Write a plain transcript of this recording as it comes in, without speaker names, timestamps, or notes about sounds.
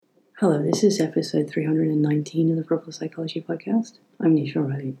Hello, this is episode 319 of the Purple Psychology Podcast. I'm Nisha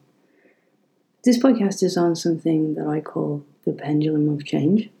O'Reilly. This podcast is on something that I call the pendulum of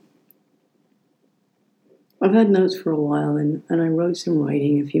change. I've had notes for a while and I wrote some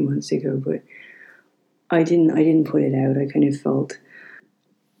writing a few months ago, but I didn't put it out. I kind of felt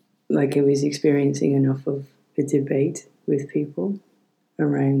like I was experiencing enough of a debate with people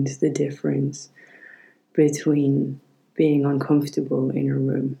around the difference between being uncomfortable in a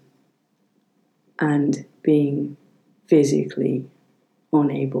room and being physically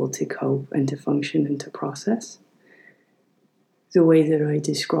unable to cope and to function and to process. The way that I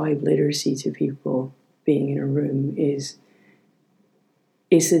describe literacy to people being in a room is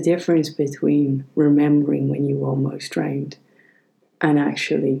it's the difference between remembering when you almost drowned and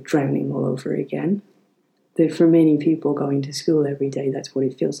actually drowning all over again. That for many people going to school every day, that's what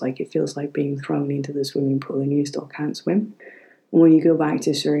it feels like. It feels like being thrown into the swimming pool and you still can't swim. And when you go back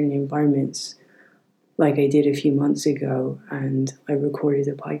to certain environments, like I did a few months ago, and I recorded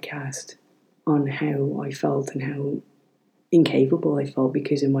a podcast on how I felt and how incapable I felt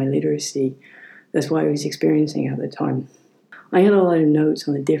because of my literacy. That's what I was experiencing at the time. I had a lot of notes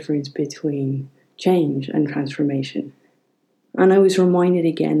on the difference between change and transformation. And I was reminded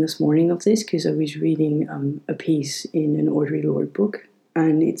again this morning of this because I was reading a piece in an Audre Lorde book,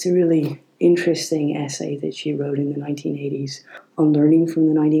 and it's a really interesting essay that she wrote in the 1980s on learning from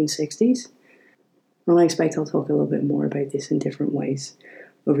the 1960s. And I expect I'll talk a little bit more about this in different ways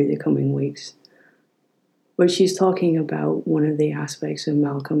over the coming weeks. But she's talking about one of the aspects of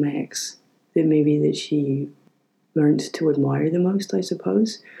Malcolm X that she learned to admire the most, I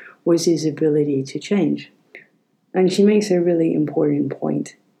suppose, was his ability to change. And she makes a really important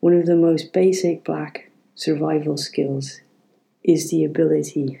point. One of the most basic Black survival skills is the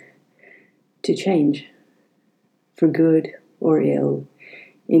ability to change, for good or ill,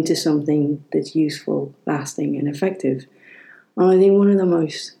 into something that's useful, lasting, and effective. And I think one of the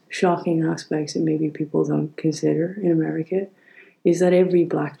most shocking aspects that maybe people don't consider in America is that every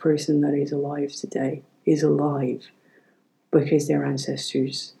Black person that is alive today is alive because their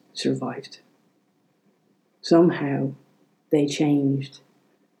ancestors survived. Somehow they changed,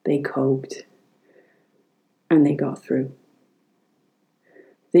 they coped, and they got through.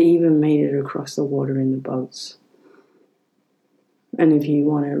 They even made it across the water in the boats. And if you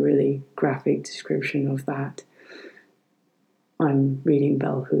want a really graphic description of that, I'm reading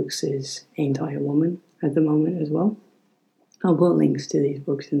Bell Hooks' Ain't I a Woman at the moment as well. I'll put links to these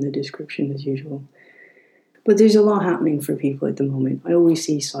books in the description as usual. But there's a lot happening for people at the moment. I always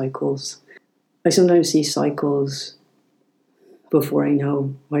see cycles. I sometimes see cycles before I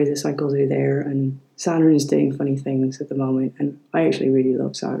know why the cycles are there, and Saturn is doing funny things at the moment, and I actually really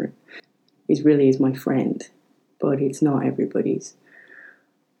love Saturn. It really is my friend, but it's not everybody's.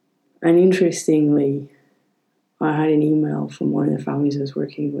 And interestingly, I had an email from one of the families I was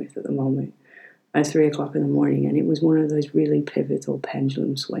working with at the moment at 3 o'clock in the morning, and it was one of those really pivotal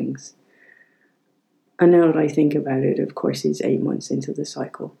pendulum swings. And now that I think about it, of course, it's 8 months into the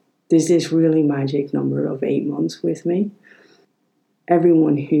cycle. There's this really magic number of 8 months with me.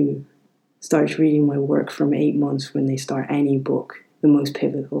 Everyone who starts reading my work from 8 months when they start any book, the most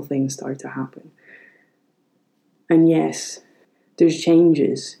pivotal things start to happen. And yes, there's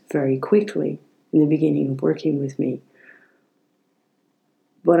changes very quickly in the beginning of working with me.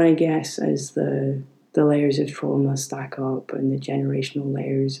 But I guess as the layers of trauma stack up and the generational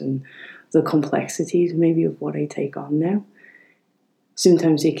layers and the complexities maybe of what I take on now,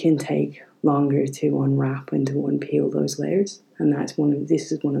 sometimes it can take longer to unwrap and to unpeel those layers. And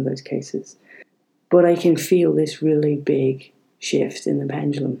this is one of those cases. But I can feel this really big shift in the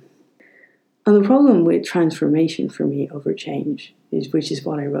pendulum. And the problem with transformation for me over change, which is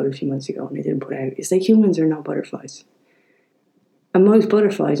what I wrote a few months ago and I didn't put out, is that humans are not butterflies. And most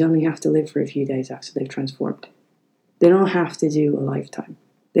butterflies only have to live for a few days after they've transformed. They don't have to do a lifetime.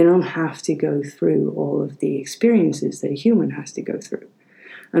 They don't have to go through all of the experiences that a human has to go through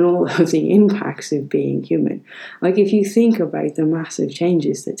and all of the impacts of being human. Like if you think about the massive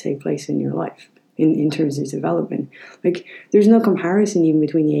changes that take place in your life, in terms of development. Like, there's no comparison even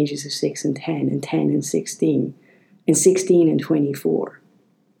between the ages of 6 and 10, and 10 and 16, and 16 and 24.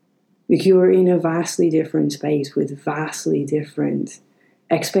 Like, you're in a vastly different space with vastly different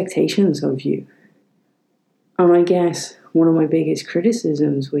expectations of you. And I guess one of my biggest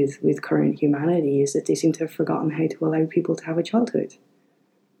criticisms with current humanity is that they seem to have forgotten how to allow people to have a childhood.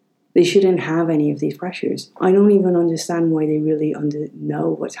 They shouldn't have any of these pressures. I don't even understand why they really know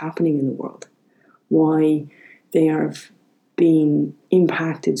what's happening in the world. Why they are being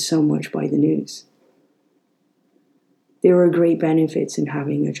impacted so much by the news. There are great benefits in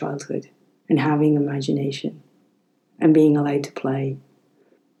having a childhood and having imagination and being allowed to play.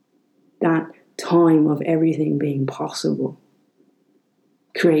 That time of everything being possible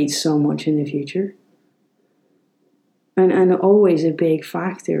creates so much in the future. And always a big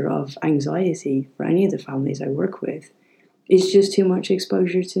factor of anxiety for any of the families I work with is just too much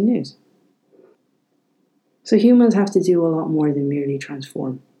exposure to news. So humans have to do a lot more than merely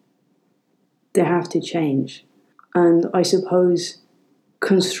transform. They have to change. And I suppose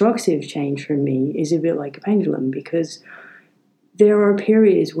constructive change for me is a bit like a pendulum, because there are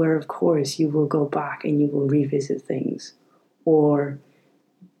periods where, of course, you will go back and you will revisit things, or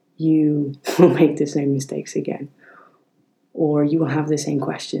you will make the same mistakes again, or you will have the same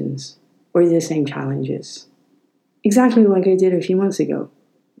questions or the same challenges. Exactly like I did a few months ago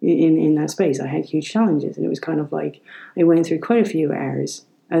in that space. I had huge challenges, and it was kind of like I went through quite a few hours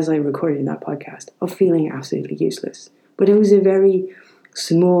as I recorded that podcast of feeling absolutely useless. But it was a very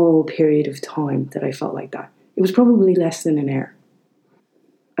small period of time that I felt like that. It was probably less than an hour.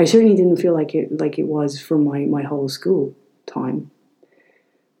 I certainly didn't feel like it was for my whole school time.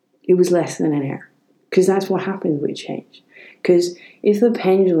 It was less than an hour, because that's what happens with change. Because if the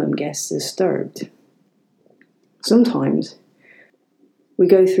pendulum gets disturbed, sometimes we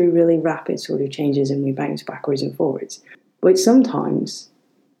go through really rapid sort of changes and we bounce backwards and forwards. But sometimes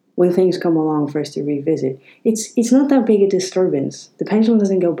when things come along for us to revisit, it's not that big a disturbance. The pendulum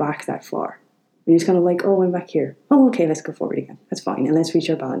doesn't go back that far. And it's kind of like, oh, I'm back here. Oh, okay, let's go forward again. That's fine. And let's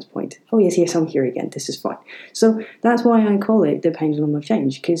reach our balance point. Oh, yes, I'm here again. This is fine. So that's why I call it the pendulum of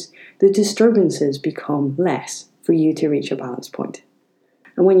change, because the disturbances become less for you to reach a balance point.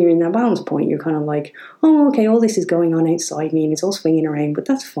 And when you're in that balance point, you're kind of like, oh, okay, all this is going on outside me and it's all swinging around, but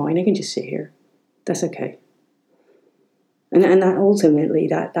that's fine. I can just sit here. That's okay. And that ultimately,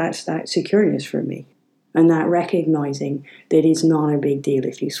 that's that secureness for me. And that recognizing that it's not a big deal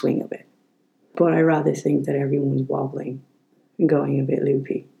if you swing a bit. But I rather think that everyone's wobbling and going a bit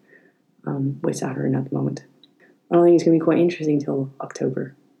loopy with Saturn at the moment. I don't think it's going to be quite interesting till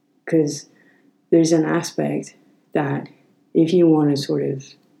October, because there's an aspect that if you want to sort of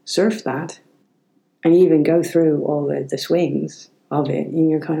surf that and even go through all the swings of it, and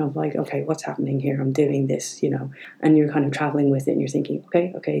you're kind of like, okay, what's happening here? I'm doing this, and you're kind of traveling with it, and you're thinking,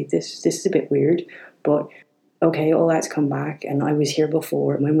 okay, this is a bit weird, but okay, all that's come back, and I was here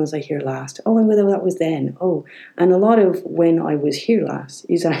before. When was I here last? Oh, and whether that was then. Oh, and a lot of when I was here last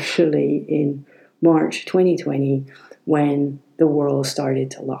is actually in March 2020, when the world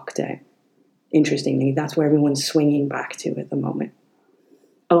started to lock down. Interestingly, that's where everyone's swinging back to at the moment.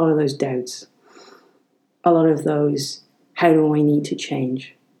 A lot of those doubts, a lot of those, how do I need to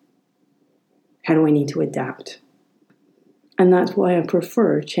change? How do I need to adapt? And that's why I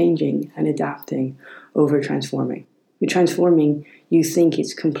prefer changing and adapting over transforming. With transforming, you think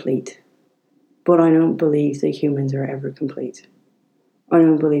it's complete. But I don't believe that humans are ever complete. I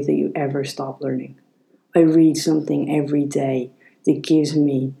don't believe that you ever stop learning. I read something every day that gives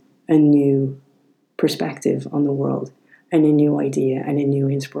me a new perspective on the world, and a new idea, and a new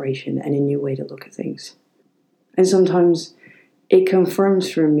inspiration, and a new way to look at things. And sometimes it confirms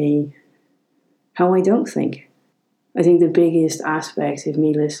for me how I don't think. I think the biggest aspect of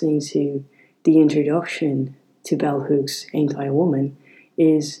me listening to the introduction to Bell Hooks' Ain't I a Woman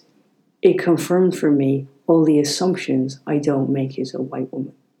is it confirmed for me all the assumptions I don't make as a white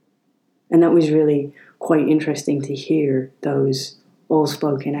woman. And that was really quite interesting to hear those all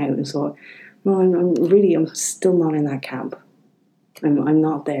spoken out, and thought, no, I'm still not in that camp. I'm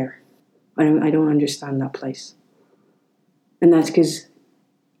not there. I don't understand that place. And that's because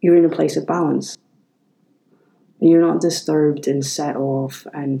you're in a place of balance. And you're not disturbed and set off,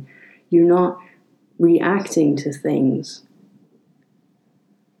 and you're not reacting to things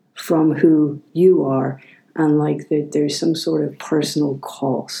from who you are, and like there's some sort of personal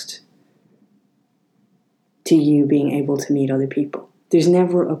cost to you being able to meet other people. There's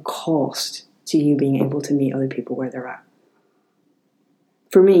never a cost to you being able to meet other people where they're at.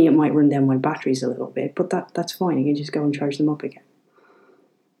 For me, it might run down my batteries a little bit, but that's fine. I can just go and charge them up again.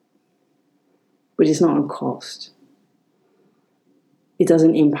 But it's not a cost. It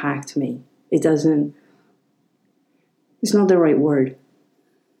doesn't impact me. It's not the right word.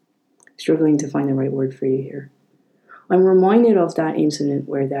 Struggling to find the right word for you here. I'm reminded of that incident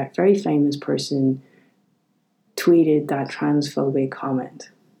where that very famous person tweeted that transphobic comment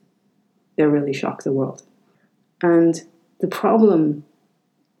that really shocked the world. And the problem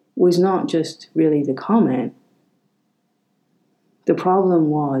was not just really the comment. The problem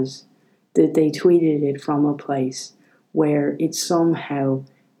was that they tweeted it from a place where it somehow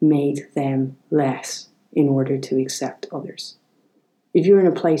made them less in order to accept others. If you're in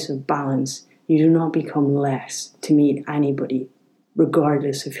a place of balance, you do not become less to meet anybody,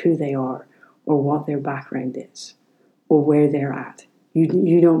 regardless of who they are or what their background is or where they're at.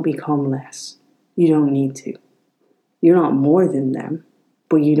 You don't become less. You don't need to. You're not more than them,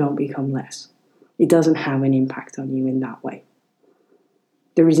 but you don't become less. It doesn't have an impact on you in that way.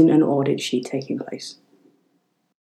 There isn't an audit sheet taking place.